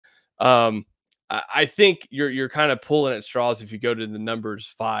I think you're kind of pulling at straws if you go to the Numbers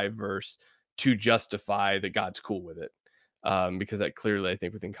 5 verse to justify that God's cool with it, because that clearly, I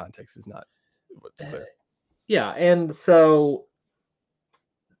think, within context is not what's clear. Yeah, and so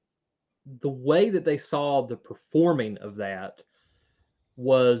the way that they saw the performing of that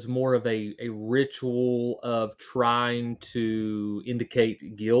was more of a ritual of trying to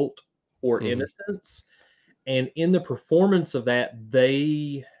indicate guilt or innocence. And in the performance of that,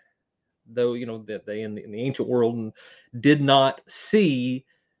 they, though, that they in the ancient world did not see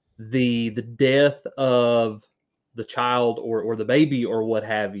the death of the child or the baby or what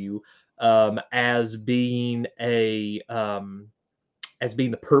have you, as being as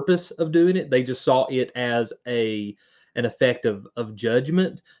being the purpose of doing it. They just saw it as an effect of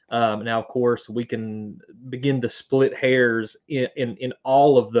judgment. Now, of course, we can begin to split hairs in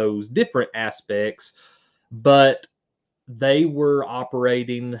all of those different aspects, but they were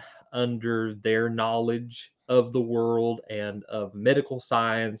operating under their knowledge of the world and of medical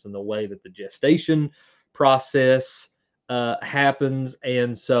science and the way that the gestation process happens.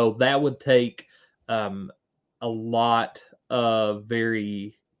 And so that would take a lot of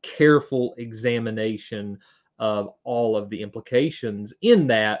very careful examination of all of the implications in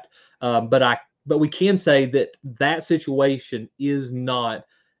that. But we can say that that situation is not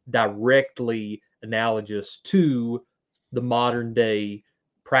directly analogous to the modern day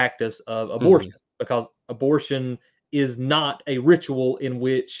practice of abortion, because abortion is not a ritual in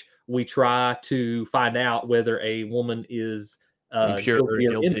which we try to find out whether a woman is Pure guilty or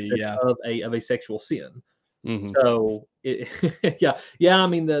guilty, innocent yeah. of a sexual sin. So yeah, I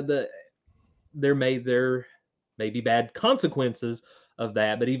mean there may be bad consequences of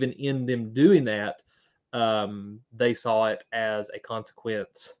that, but even in them doing that, they saw it as a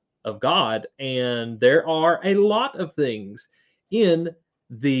consequence of God. And there are a lot of things in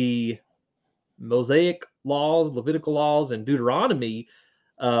the Mosaic laws, Levitical laws, and Deuteronomy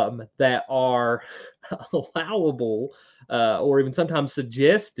that are allowable, or even sometimes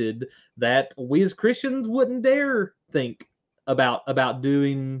suggested, that we as Christians wouldn't dare think about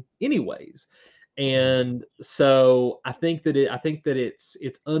doing anyways. And so I think that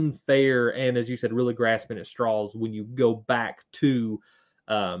it's unfair, and as you said, really grasping at straws when you go back to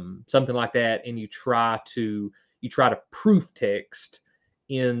something like that and you try to proof text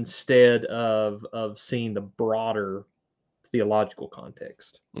instead of seeing the broader theological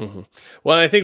context. Well, I think